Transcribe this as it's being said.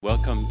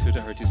Welcome to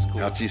the Hertie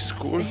School. Hertie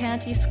School? The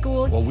Hertie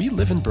School. Well, we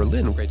live in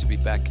Berlin. Great to be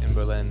back in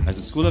Berlin. As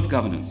a School of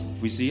Governance,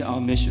 we see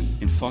our mission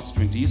in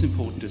fostering these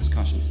important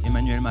discussions.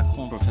 Emmanuel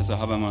Macron. Professor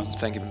Habermas.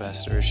 Thank you,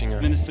 Ambassador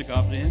Ischinger. Minister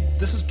Gabriel.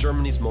 This is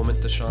Germany's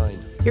moment to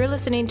shine. You're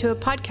listening to a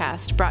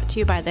podcast brought to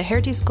you by the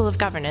Hertie School of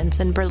Governance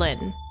in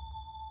Berlin.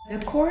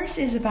 The course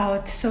is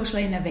about social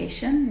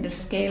innovation, the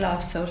scale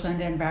of social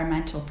and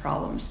environmental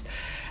problems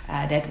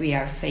that we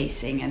are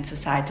facing, and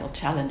societal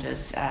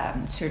challenges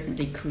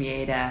certainly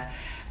create a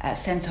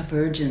sense of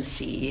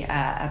urgency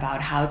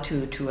about how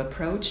to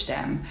approach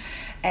them.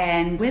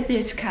 And with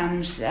this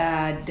comes,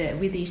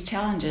 with these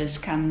challenges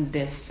comes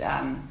this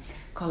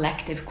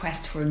collective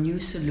quest for new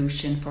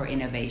solution for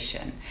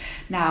innovation.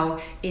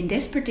 Now, in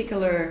this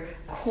particular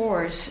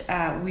course,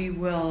 we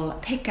will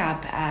pick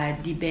up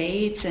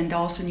debates and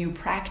also new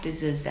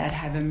practices that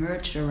have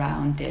emerged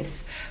around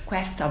this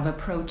quest of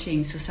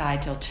approaching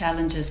societal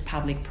challenges,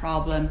 public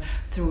problem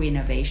through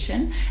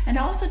innovation, and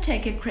also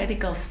take a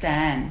critical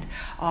stand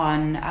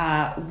on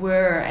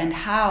where and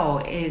how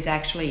is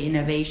actually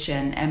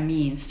innovation a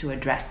means to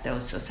address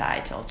those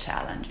societal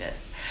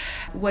challenges.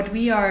 What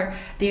we are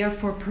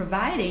therefore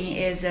providing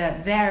is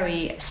a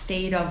very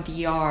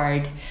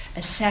state-of-the-art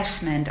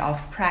assessment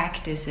of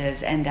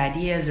practices and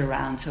ideas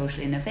around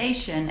social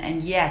innovation,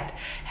 and yet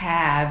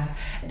have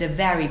the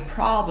very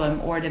problem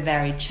or the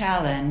very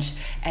challenge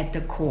at the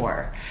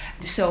core.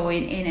 So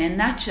in a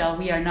nutshell,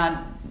 we are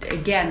not,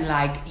 again,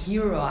 like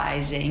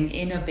heroizing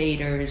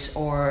innovators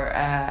or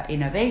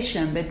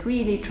innovation, but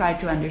really try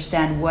to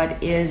understand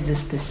what is the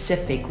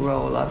specific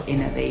role of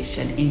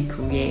innovation in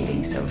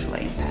creating social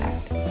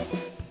impact.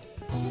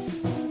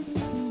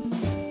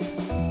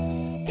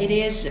 It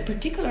is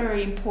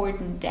particularly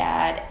important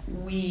that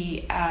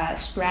we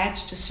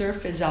scratch the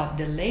surface of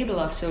the label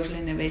of social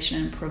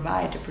innovation and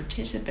provide the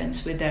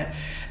participants with a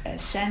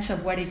sense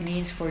of what it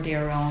means for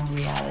their own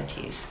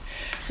realities.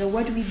 So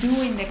what we do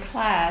in the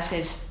class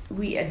is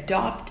we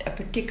adopt a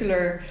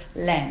particular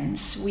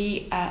lens.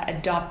 We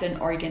adopt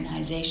an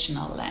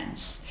organizational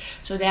lens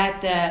so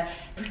that the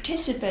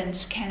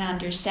participants can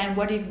understand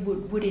what it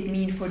would it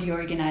mean for the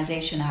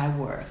organization I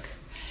work.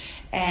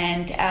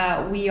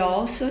 And we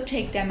also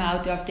take them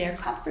out of their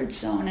comfort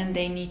zone, and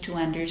they need to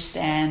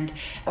understand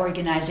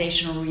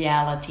organizational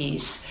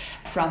realities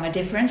from a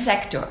different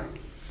sector.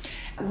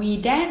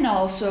 We then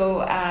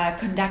also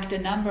conduct a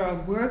number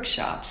of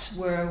workshops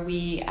where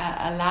we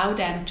allow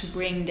them to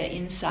bring the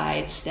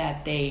insights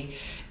that they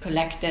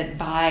collected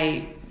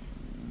by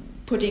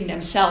putting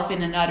themselves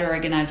in another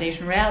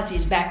organizational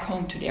realities back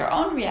home to their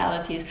own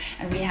realities,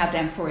 and we have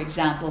them, for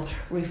example,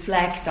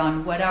 reflect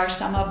on what are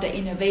some of the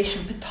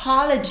innovation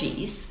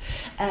pathologies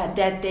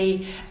that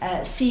they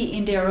see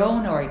in their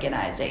own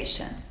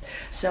organizations.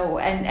 So,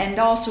 and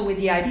also with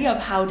the idea of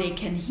how they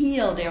can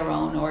heal their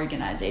own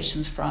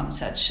organizations from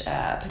such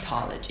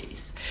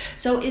pathologies.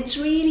 So it's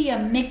really a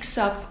mix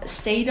of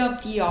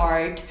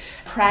state-of-the-art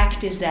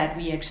practice that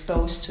we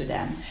expose to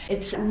them.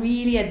 It's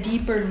really a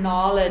deeper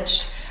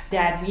knowledge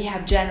that we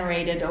have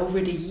generated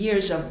over the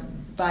years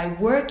by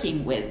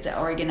working with the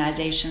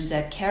organizations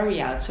that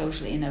carry out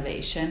social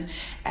innovation,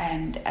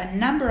 and a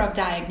number of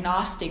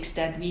diagnostics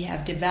that we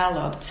have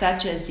developed,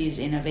 such as these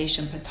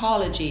innovation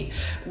pathology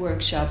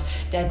workshop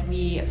that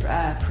we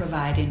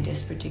provide in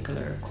this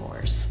particular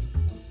course.